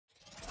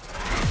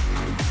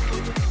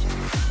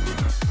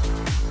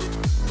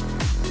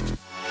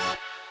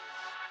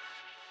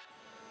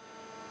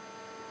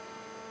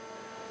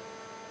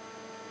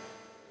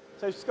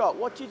So Scott,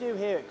 what do you do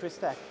here at Chris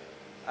Tech?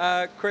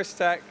 Chris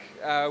Tech,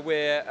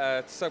 we're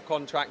a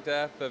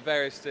subcontractor for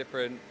various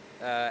different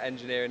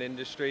engineering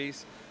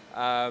industries.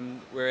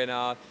 We're in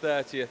our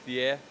 30th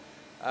year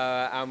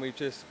and we've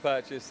just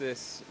purchased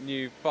this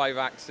new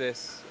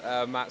 5-axis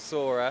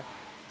Matsura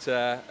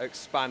to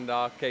expand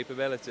our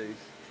capabilities.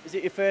 Is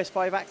it your first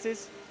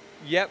 5-axis?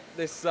 Yep,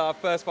 this is our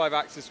first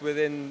 5-axis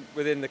within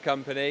the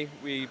company.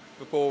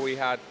 Before we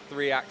had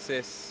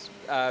 3-axis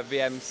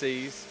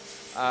VMCs.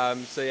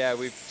 So yeah,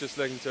 we're just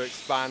looking to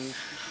expand,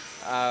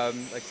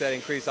 like I said,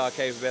 increase our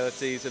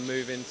capabilities and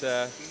move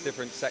into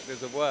different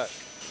sectors of work.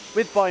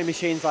 With buying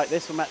machines like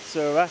this from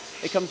Matsura,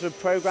 it comes with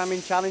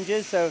programming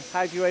challenges, so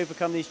how do you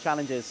overcome these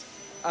challenges?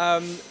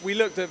 We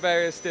looked at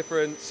various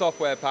different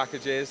software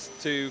packages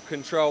to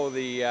control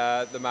the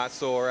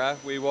Matsura.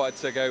 We wanted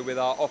to go with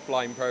our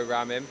offline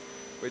programming,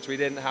 which we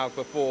didn't have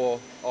before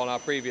on our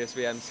previous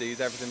VMCs.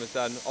 Everything was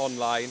done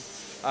online.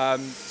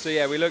 So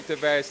yeah, we looked at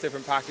various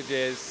different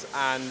packages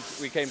and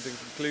we came to the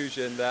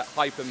conclusion that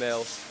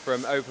hyperMill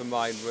from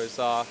OpenMind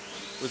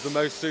was the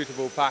most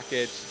suitable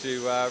package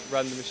to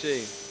run the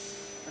machine.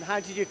 And how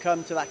did you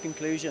come to that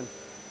conclusion?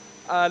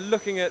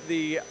 Looking at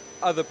the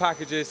other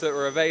packages that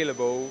were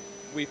available,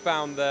 we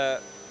found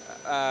that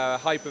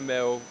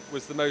hyperMill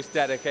was the most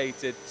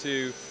dedicated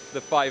to the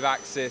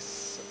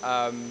 5-axis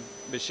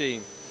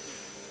machine.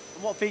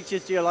 And what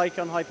features do you like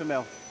on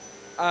hyperMill?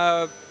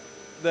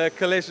 The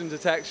collision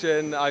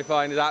detection I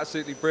find is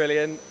absolutely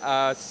brilliant.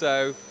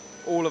 So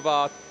all of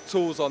our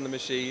tools on the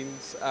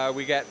machines,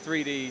 we get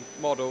 3D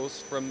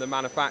models from the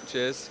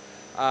manufacturers,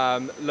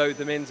 load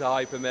them into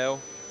hyperMill.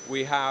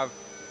 We have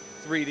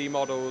 3D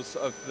models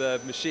of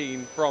the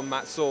machine from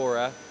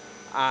Matsura,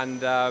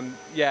 and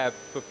yeah,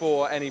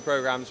 before any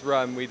programs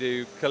run, we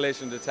do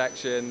collision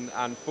detection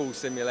and full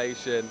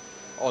simulation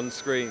on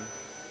screen.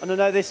 And I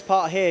know this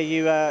part here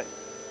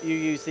you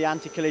use the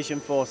anti-collision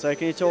for, so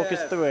can you talk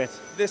us through it?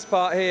 This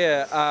part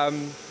here,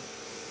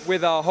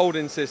 with our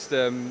holding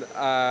system,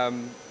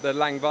 the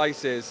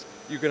Langweises,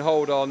 you can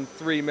hold on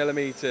 3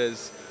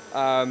 millimeters,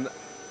 and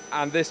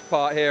this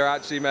part here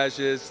actually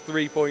measures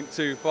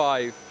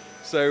 3.25,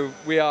 so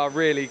we are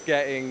really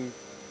getting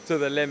to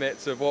the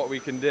limits of what we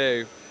can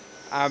do.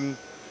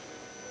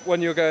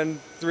 When you're going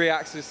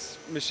 3-axis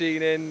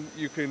machining,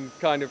 you can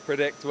kind of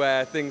predict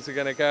where things are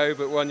going to go,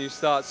 but when you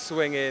start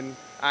swinging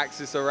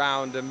axis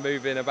around and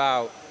moving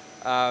about,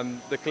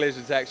 the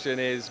collision detection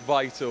is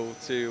vital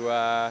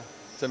to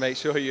make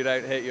sure you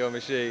don't hit your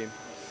machine.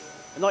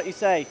 And like you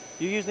say,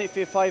 you're using it for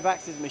your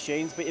 5-axis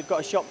machines, but you've got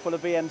a shop full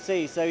of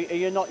VMCs, so are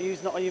you not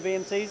using it on your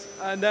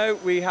VMCs? No,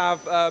 we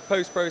have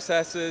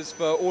post-processors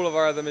for all of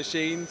our other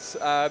machines.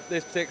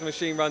 This particular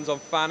machine runs on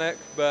FANUC,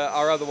 but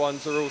our other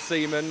ones are all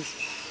Siemens.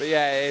 But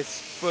yeah, it's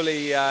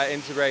fully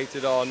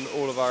integrated on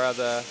all of our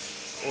other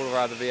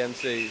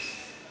VMCs.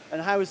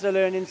 And how was the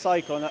learning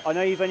cycle? I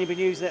know you've only been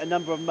using it a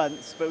number of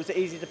months, but was it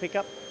easy to pick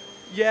up?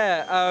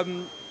 Yeah,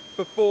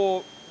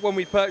 when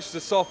we purchased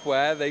the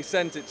software, they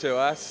sent it to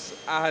us,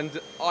 and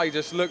I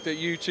just looked at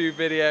YouTube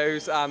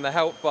videos and the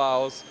help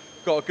files,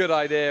 got a good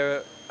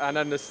idea and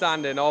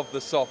understanding of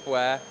the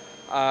software,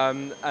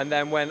 and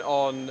then went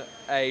on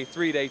a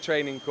 3-day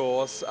training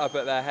course up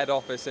at their head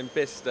office in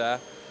Bicester,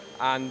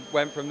 and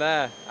went from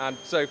there. And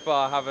so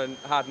far, haven't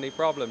had any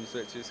problems,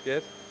 which is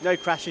good. No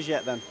crashes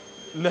yet, then?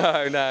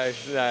 No,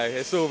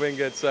 it's all been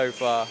good so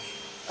far.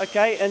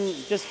 Okay, and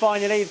just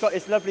finally, you've got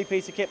this lovely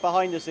piece of kit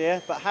behind us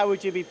here, but how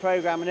would you be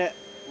programming it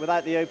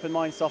without the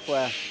OpenMind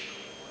software?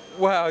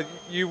 Well,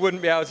 you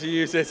wouldn't be able to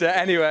use it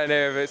anywhere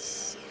near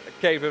its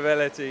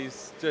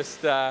capabilities,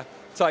 just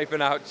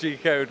typing out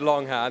G-code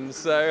longhand.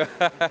 So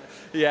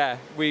yeah,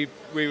 we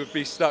would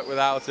be stuck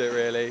without it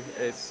really.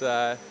 It's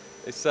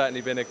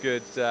certainly been a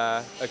good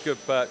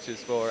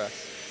purchase for us.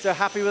 So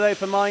happy with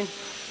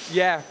OpenMind?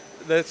 Yeah,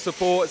 the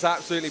support is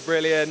absolutely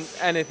brilliant.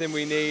 Anything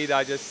we need,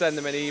 I just send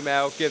them an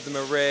email, give them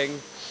a ring.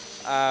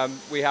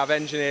 We have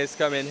engineers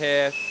come in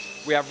here.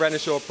 We have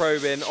Renishaw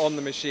probing on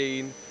the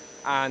machine,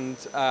 and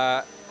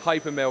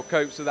hyperMill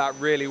copes with that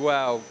really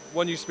well.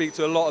 When you speak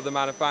to a lot of the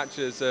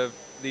manufacturers of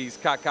these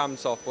CAD/CAM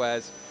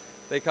softwares,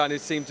 they kind of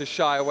seem to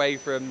shy away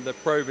from the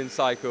probing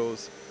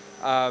cycles.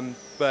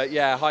 But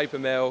yeah,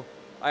 hyperMill,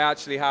 I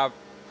actually have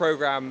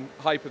programmed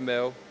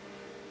hyperMill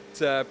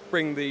to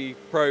bring the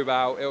probe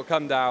out. It'll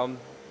come down,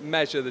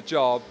 measure the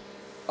job,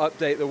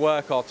 update the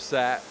work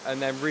offset, and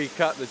then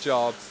recut the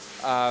job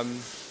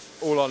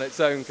all on its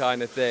own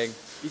kind of thing.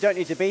 You don't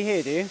need to be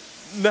here, do you?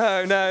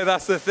 No,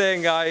 that's the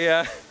thing.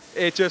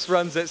 It just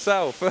runs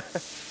itself.